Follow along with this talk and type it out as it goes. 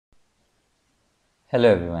Hello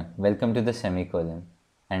everyone, welcome to the semicolon,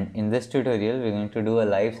 and in this tutorial we're going to do a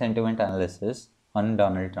live sentiment analysis on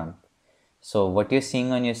Donald Trump. So what you're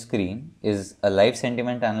seeing on your screen is a live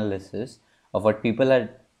sentiment analysis of what people are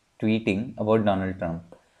tweeting about Donald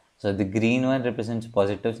Trump. So the green one represents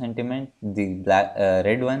positive sentiment, the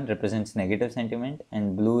red one represents negative sentiment,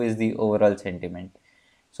 and blue is the overall sentiment.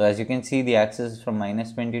 So as you can see, the axis is from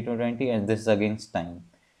 -20 to 20 and this is against time.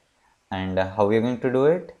 And how we are going to do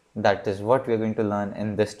it, that is what we are going to learn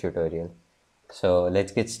in this tutorial. So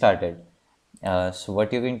let's get started. So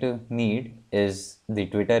what you're going to need is the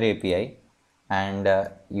Twitter API, and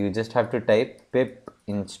you just have to type pip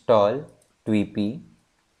install Tweepy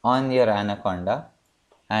on your Anaconda,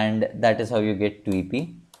 and that is how you get Tweepy.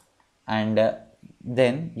 And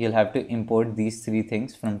then you'll have to import these three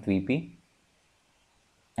things from Tweepy,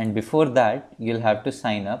 and before that you'll have to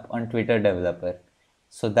sign up on Twitter developer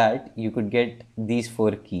so that you could get these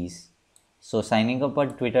four keys. So signing up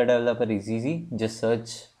on Twitter developer is easy. Just search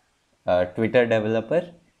Twitter developer,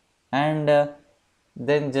 and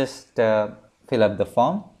then just fill up the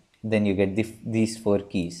form. Then you get these four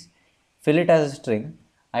keys. Fill it as a string.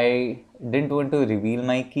 I didn't want to reveal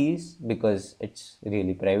my keys because it's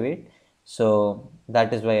really private, so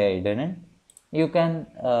that is why I didn't. You can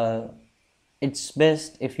it's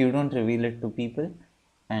best if you don't reveal it to people,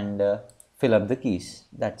 and fill up the keys.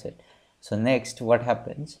 That's it. So next what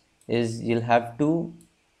happens is you'll have to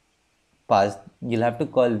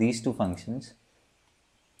call these two functions,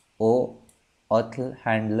 auth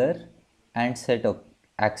handler and set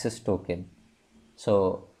access token. So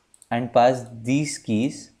and pass these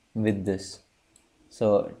keys with this. So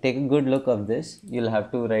take a good look of this. You'll have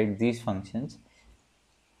to write these functions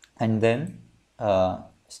and then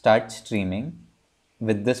start streaming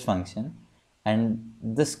with this function, and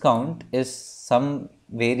this count is some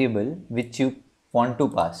variable which you want to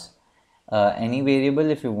pass. Any variable,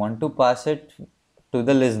 if you want to pass it to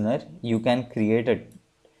the listener, you can create it.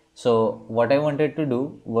 So what I wanted to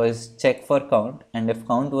do was check for count, and if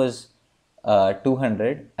count was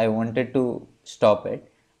 200, I wanted to stop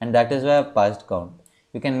it, and that is why I passed count.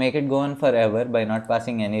 You can make it go on forever by not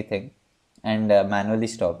passing anything and manually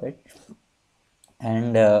stop it.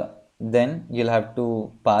 And then you'll have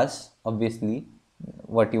to pass obviously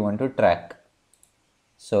what you want to track.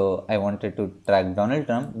 So I wanted to track Donald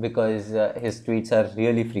Trump because his tweets are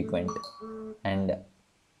really frequent. And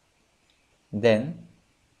then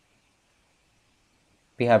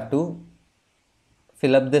we have to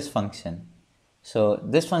fill up this function. So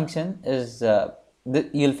this function is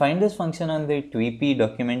you'll find this function on the Tweepy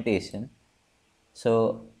documentation.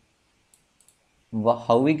 So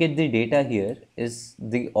how we get the data here is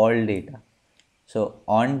the all data. So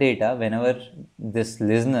on data, whenever this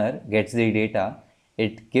listener gets the data,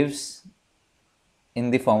 it gives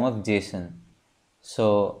in the form of JSON.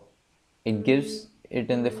 So it gives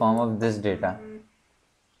it in the form of this data.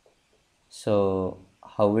 So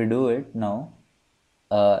how we do it now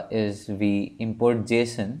is we import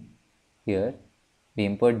JSON here. We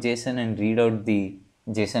import JSON and read out the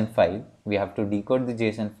JSON file. We have to decode the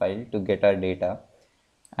JSON file to get our data,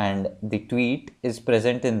 and the tweet is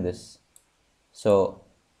present in this. So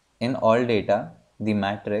in all data, the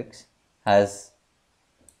matrix has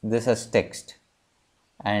this as text,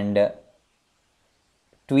 and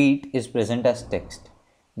tweet is present as text.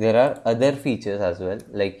 There are other features as well,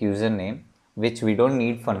 like username, which we don't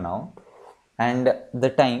need for now, and the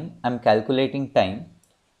time. I'm calculating time.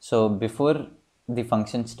 So before the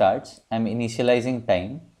function starts, I'm initializing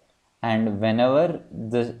time, and whenever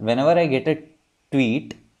I get a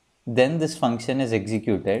tweet, then this function is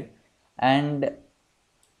executed, and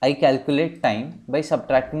I calculate time by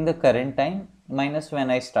subtracting the current time minus when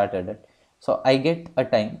I started it. So I get a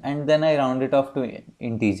time, and then I round it off to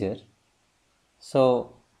integer.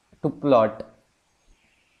 So to plot,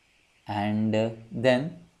 and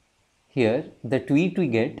then here the tweet we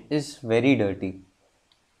get is very dirty.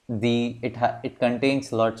 It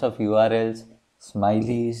contains lots of URLs,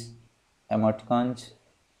 smileys, emoticons,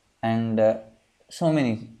 and so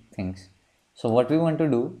many things. So what we want to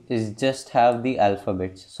do is just have the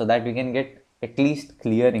alphabets so that we can get at least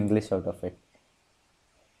clear English out of it,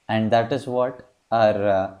 and that is what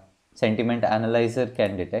our sentiment analyzer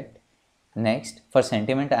can detect. Next, for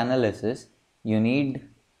sentiment analysis, you need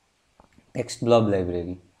TextBlob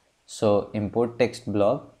library. So import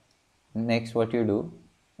TextBlob. Next, what you do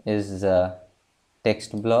is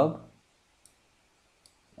TextBlob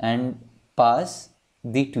and pass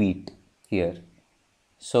the tweet here.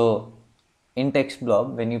 So in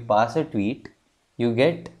TextBlob, when you pass a tweet, you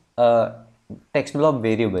get a TextBlob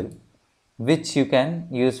variable which you can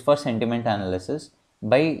use for sentiment analysis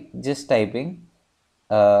by just typing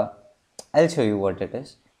I'll show you what it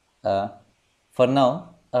is. For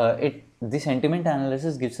now, the sentiment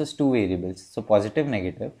analysis gives us two variables, so positive,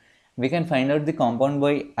 negative. We can find out the compound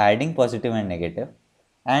by adding positive and negative,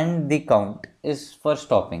 and the count is for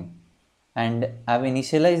stopping. And I've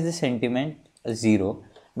initialized the sentiment 0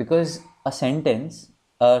 because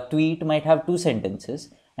a tweet might have two sentences,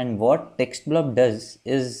 and what TextBlob does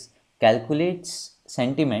is calculates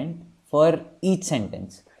sentiment for each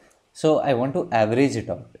sentence. So I want to average it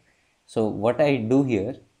out. So what I do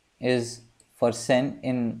here is for sen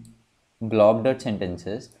in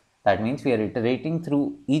blob.sentences, that means we are iterating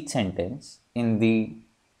through each sentence in the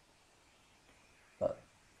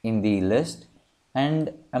list,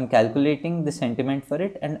 and I'm calculating the sentiment for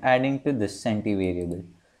it and adding to this senti variable.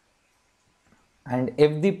 And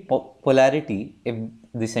if the polarity, if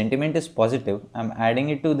the sentiment is positive, I'm adding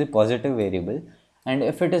it to the positive variable, and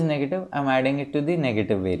if it is negative, I'm adding it to the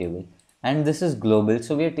negative variable. And this is global,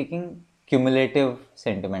 so we are taking cumulative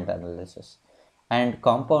sentiment analysis, and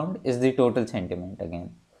compound is the total sentiment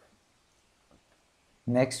again.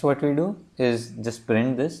 Next, what we do is just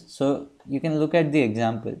print this. So you can look at the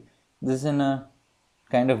example. This is in a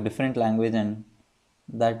kind of different language, and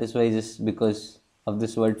that is why, just because of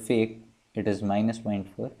this word fake, it is minus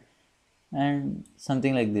 0.4 and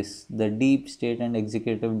something like this. The deep state and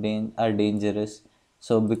executive are dangerous.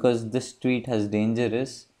 So because this tweet has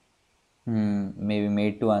dangerous, maybe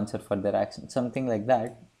made to answer further action, something like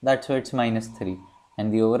that. That's why it's minus 3,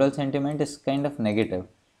 and the overall sentiment is kind of negative.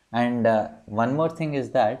 And one more thing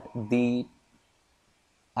is that the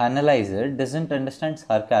analyzer doesn't understand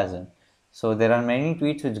sarcasm. So there are many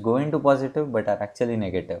tweets which go into positive but are actually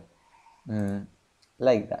negative,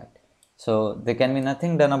 like that. So there can be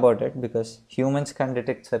nothing done about it because humans can't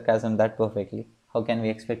detect sarcasm that perfectly. How can we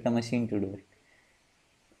expect a machine to do it?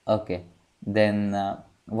 Okay, then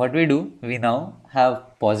what we do, we now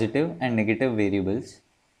have positive and negative variables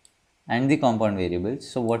and the compound variables.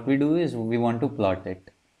 So what we do is we want to plot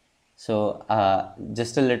it. So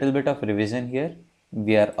just a little bit of revision here.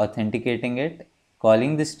 We are authenticating it,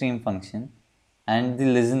 calling the stream function, and the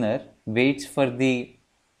listener waits for the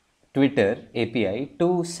Twitter API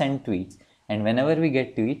to send tweets. And whenever we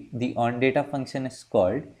get tweet, the onData function is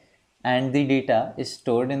called, and the data is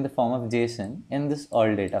stored in the form of JSON in this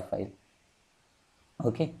allData file.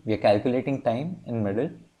 Okay, we are calculating time in middle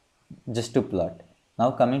just to plot.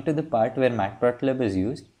 Now coming to the part where Matplotlib is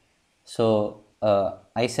used. So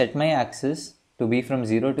I set my axis to be from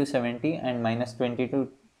 0 to 70 and minus 20 to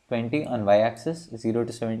 20 on y-axis, 0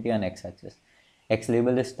 to 70 on x-axis. X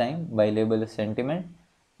label is time, y label is sentiment,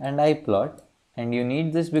 and I plot. And you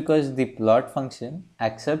need this because the plot function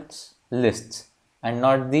accepts lists and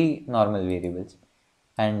not the normal variables.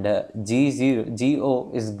 And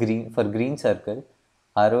GO is green for green circle,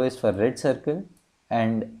 RO is for red circle,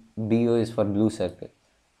 and BO is for blue circle.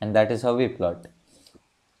 And that is how we plot.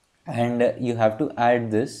 And you have to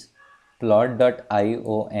add this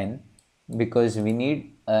plot.ion because we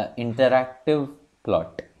need interactive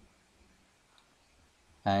plot.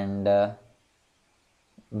 And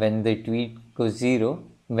when the tweet goes 0,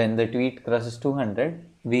 when the tweet crosses 200,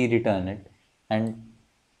 we return it. And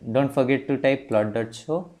don't forget to type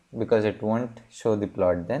plot.show because it won't show the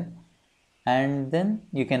plot then. And then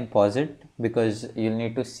you can pause it because you'll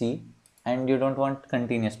need to see, and you don't want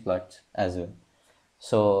continuous plots as well.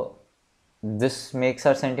 So this makes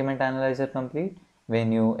our sentiment analyzer complete.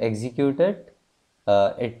 When you execute it,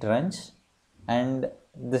 it runs, and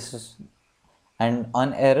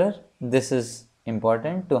on error, this is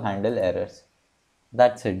important to handle errors.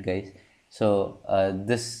 That's it, guys. So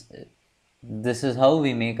this is how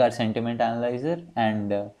we make our sentiment analyzer,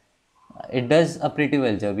 and it does a pretty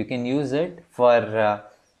well job. You can use it for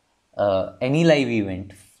any live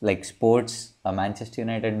event like sports, a Manchester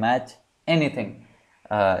United match, anything.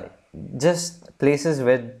 Just places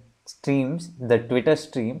where streams, the Twitter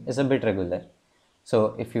stream is a bit regular.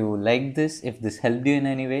 So if you like this, if this helped you in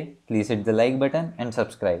any way, please hit the like button and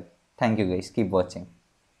subscribe. Thank you guys. Keep watching.